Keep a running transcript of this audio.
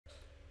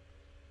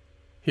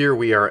Here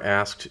we are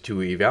asked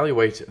to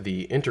evaluate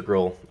the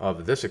integral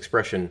of this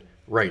expression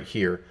right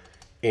here.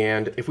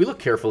 And if we look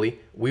carefully,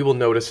 we will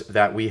notice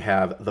that we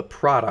have the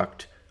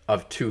product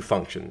of two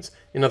functions.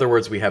 In other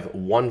words, we have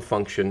one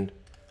function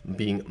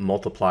being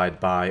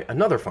multiplied by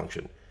another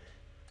function.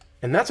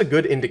 And that's a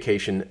good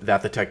indication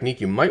that the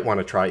technique you might want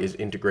to try is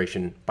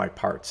integration by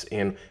parts.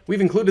 And we've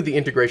included the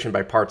integration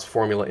by parts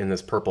formula in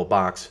this purple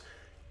box.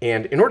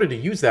 And in order to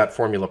use that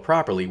formula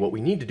properly, what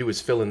we need to do is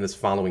fill in this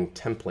following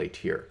template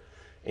here.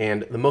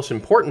 And the most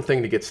important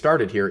thing to get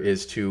started here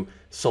is to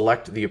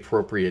select the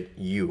appropriate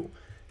u.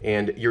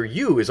 And your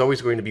u is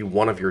always going to be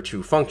one of your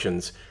two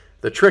functions.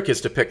 The trick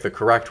is to pick the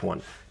correct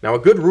one. Now, a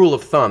good rule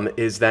of thumb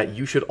is that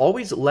you should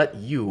always let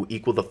u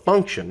equal the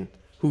function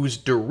whose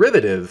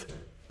derivative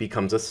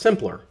becomes a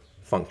simpler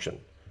function.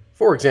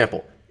 For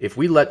example, if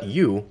we let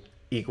u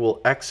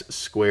equal x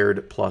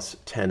squared plus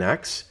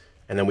 10x,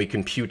 and then we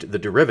compute the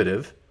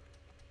derivative,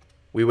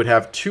 we would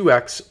have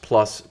 2x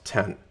plus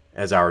 10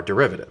 as our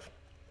derivative.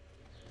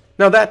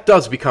 Now that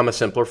does become a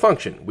simpler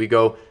function. We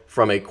go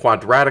from a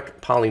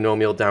quadratic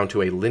polynomial down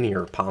to a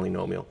linear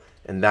polynomial,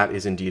 and that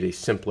is indeed a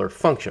simpler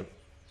function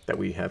that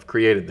we have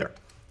created there.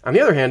 On the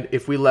other hand,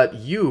 if we let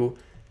u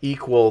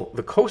equal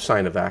the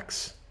cosine of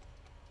x,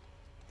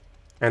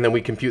 and then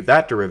we compute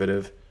that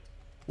derivative,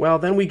 well,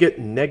 then we get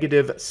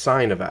negative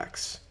sine of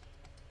x.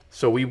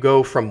 So we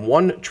go from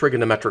one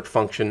trigonometric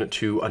function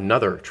to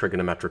another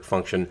trigonometric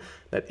function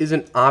that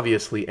isn't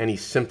obviously any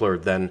simpler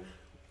than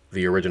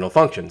the original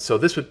function. So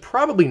this would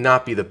probably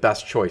not be the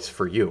best choice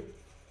for u.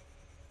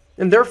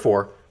 And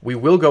therefore, we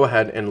will go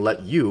ahead and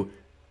let u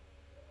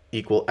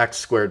equal x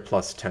squared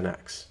plus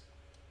 10x.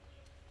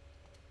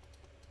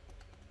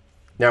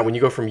 Now, when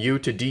you go from u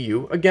to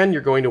du, again,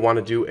 you're going to want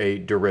to do a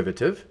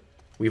derivative.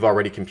 We've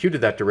already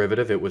computed that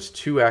derivative. It was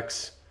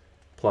 2x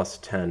plus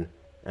 10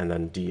 and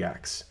then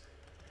dx.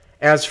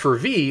 As for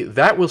v,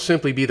 that will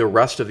simply be the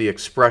rest of the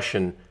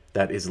expression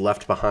that is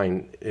left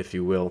behind, if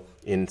you will,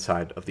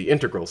 inside of the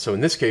integral. So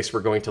in this case, we're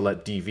going to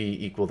let dv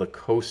equal the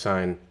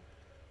cosine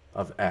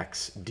of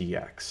x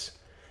dx.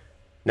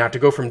 Now, to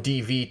go from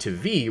dv to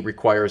v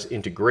requires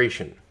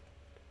integration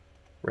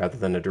rather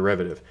than a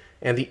derivative.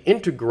 And the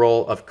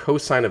integral of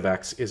cosine of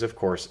x is, of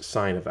course,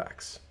 sine of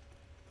x.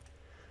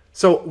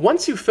 So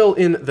once you fill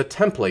in the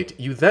template,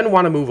 you then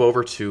want to move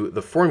over to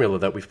the formula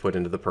that we've put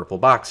into the purple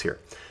box here.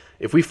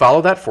 If we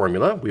follow that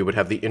formula, we would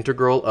have the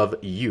integral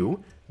of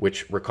u,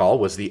 which, recall,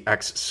 was the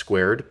x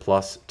squared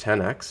plus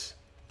 10x,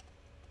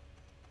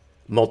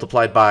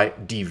 multiplied by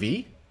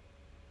dv,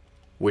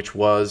 which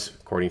was,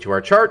 according to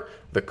our chart,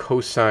 the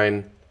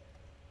cosine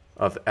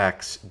of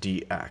x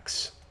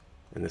dx.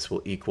 And this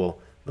will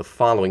equal the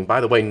following.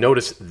 By the way,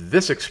 notice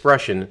this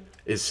expression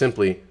is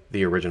simply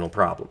the original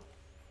problem.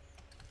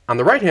 On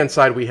the right-hand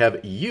side, we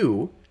have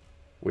u,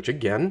 which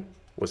again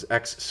was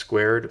x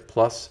squared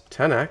plus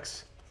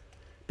 10x,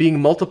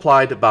 being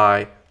multiplied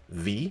by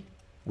v.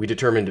 We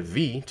determined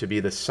v to be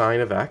the sine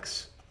of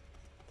x.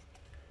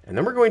 And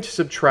then we're going to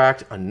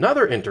subtract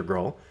another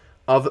integral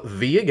of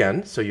v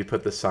again, so you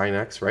put the sine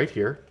x right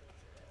here,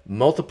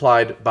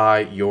 multiplied by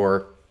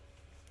your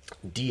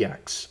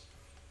dx,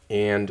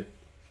 and,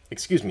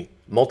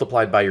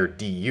 multiplied by your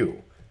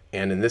du.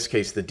 And in this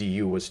case, the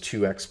du was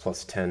 2x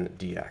plus 10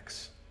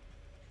 dx.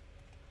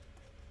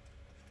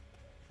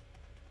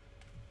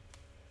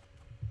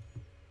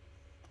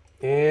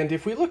 And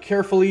if we look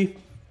carefully,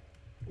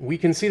 we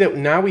can see that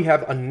now we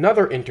have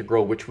another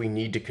integral which we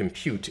need to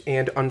compute.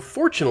 And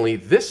unfortunately,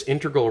 this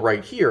integral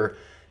right here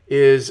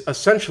is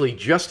essentially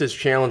just as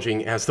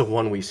challenging as the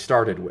one we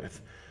started with.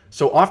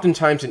 So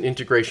oftentimes in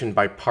integration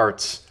by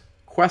parts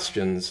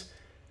questions,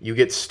 you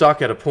get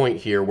stuck at a point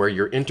here where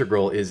your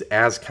integral is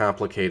as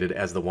complicated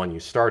as the one you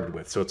started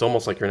with. So it's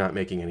almost like you're not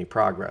making any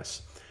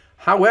progress.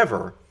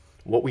 However,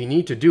 what we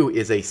need to do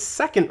is a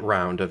second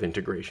round of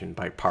integration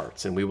by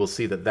parts, and we will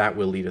see that that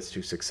will lead us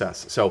to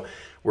success. So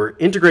we're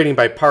integrating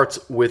by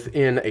parts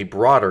within a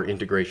broader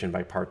integration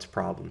by parts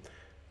problem.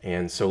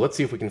 And so let's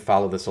see if we can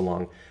follow this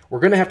along. We're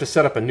going to have to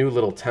set up a new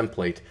little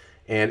template,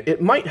 and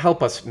it might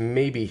help us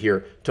maybe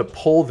here to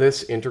pull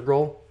this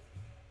integral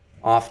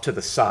off to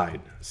the side.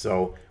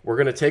 So we're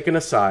going to take an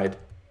aside,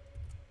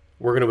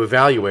 we're going to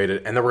evaluate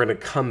it, and then we're going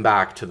to come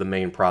back to the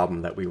main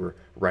problem that we were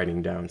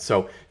writing down.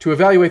 So to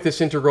evaluate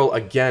this integral,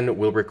 again,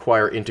 will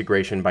require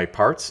integration by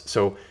parts.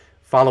 So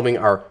following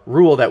our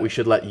rule that we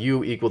should let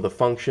u equal the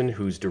function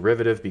whose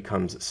derivative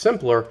becomes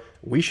simpler,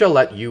 we shall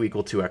let u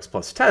equal 2x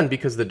plus 10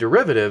 because the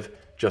derivative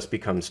just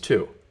becomes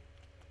 2.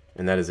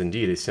 And that is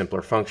indeed a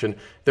simpler function.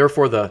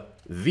 Therefore, the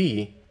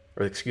dv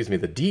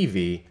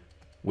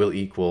will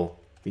equal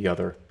the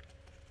other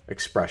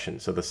expression,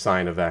 so the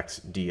sine of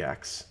x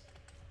dx.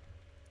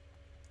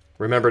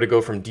 Remember, to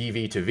go from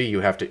dv to v,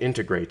 you have to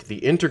integrate. The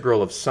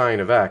integral of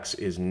sine of x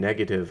is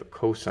negative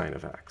cosine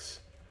of x.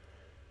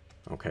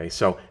 Okay,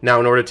 so now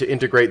in order to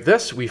integrate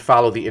this, we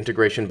follow the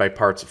integration by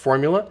parts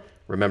formula.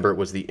 Remember, it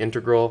was the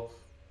integral,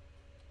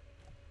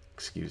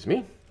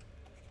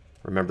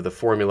 remember the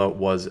formula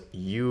was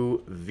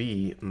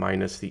uv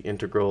minus the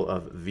integral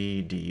of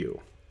v du.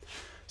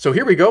 So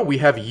here we go. We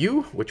have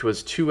u, which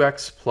was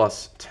 2x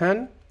plus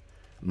 10,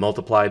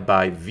 multiplied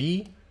by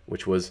v,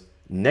 which was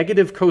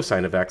negative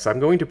cosine of x. I'm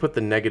going to put the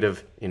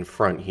negative in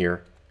front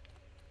here,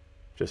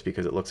 just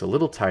because it looks a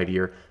little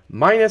tidier,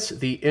 minus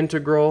the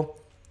integral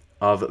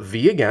of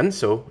v again,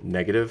 so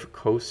negative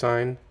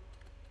cosine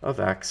of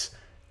x,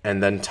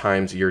 and then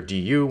times your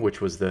du,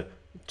 which was the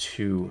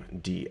 2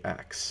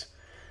 dx.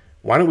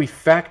 Why don't we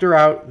factor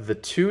out the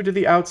 2 to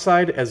the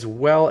outside as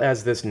well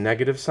as this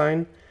negative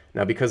sign?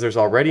 Now, because there's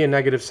already a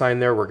negative sign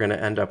there, we're going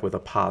to end up with a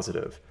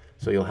positive.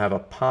 So you'll have a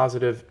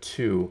positive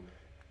 2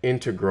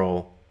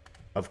 integral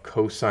of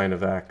cosine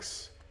of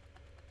x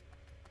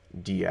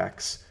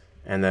dx.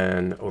 And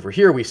then over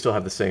here, we still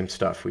have the same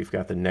stuff. We've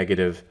got the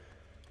negative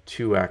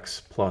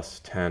 2x plus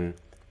 10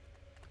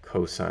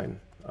 cosine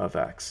of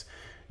x.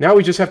 Now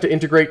we just have to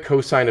integrate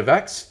cosine of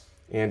x,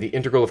 and the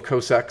integral of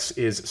cos x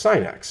is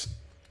sine x.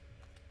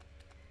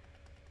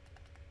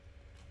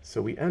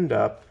 So we end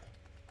up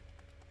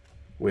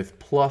with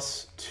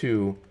plus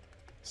 2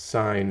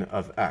 sine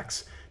of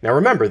x. Now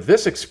remember,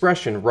 this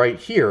expression right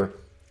here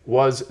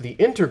was the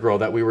integral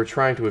that we were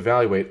trying to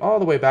evaluate all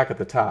the way back at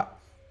the top.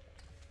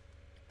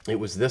 It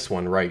was this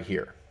one right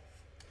here.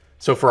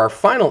 So for our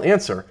final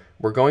answer,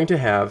 we're going to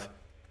have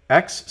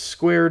x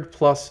squared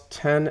plus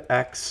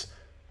 10x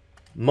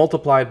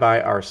multiplied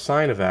by our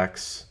sine of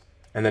x,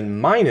 and then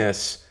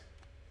minus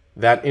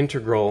that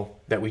integral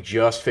that we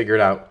just figured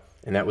out,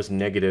 and that was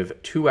negative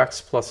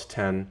 2x plus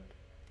 10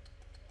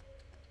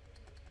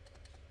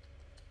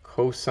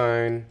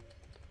 cosine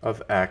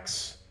of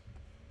x,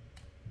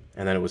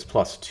 and then it was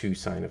plus 2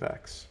 sine of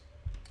x.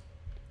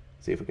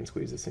 See if we can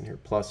squeeze this in here.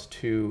 Plus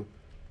 2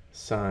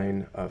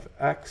 sine of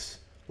x,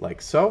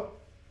 like so.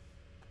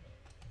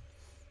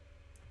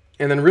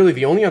 And then really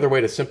the only other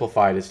way to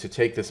simplify it is to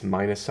take this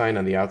minus sign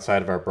on the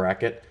outside of our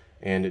bracket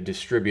and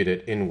distribute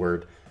it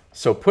inward.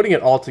 So putting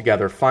it all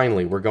together,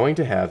 finally, we're going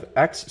to have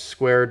x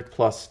squared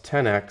plus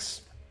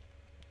 10x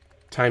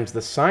times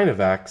the sine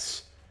of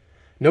x.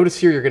 Notice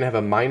here you're going to have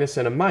a minus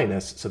and a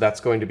minus, so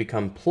that's going to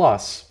become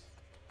plus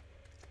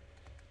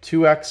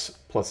 2x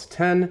plus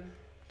 10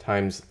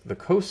 times the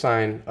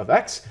cosine of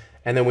x.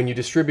 And then when you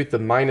distribute the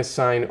minus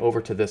sign over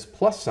to this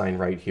plus sign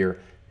right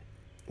here,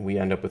 we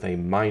end up with a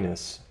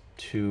minus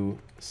 2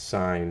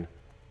 sine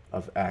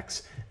of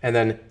x. And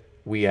then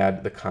we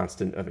add the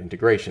constant of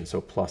integration,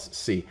 so plus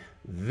c.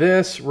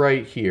 This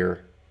right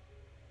here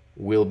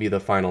will be the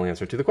final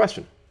answer to the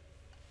question.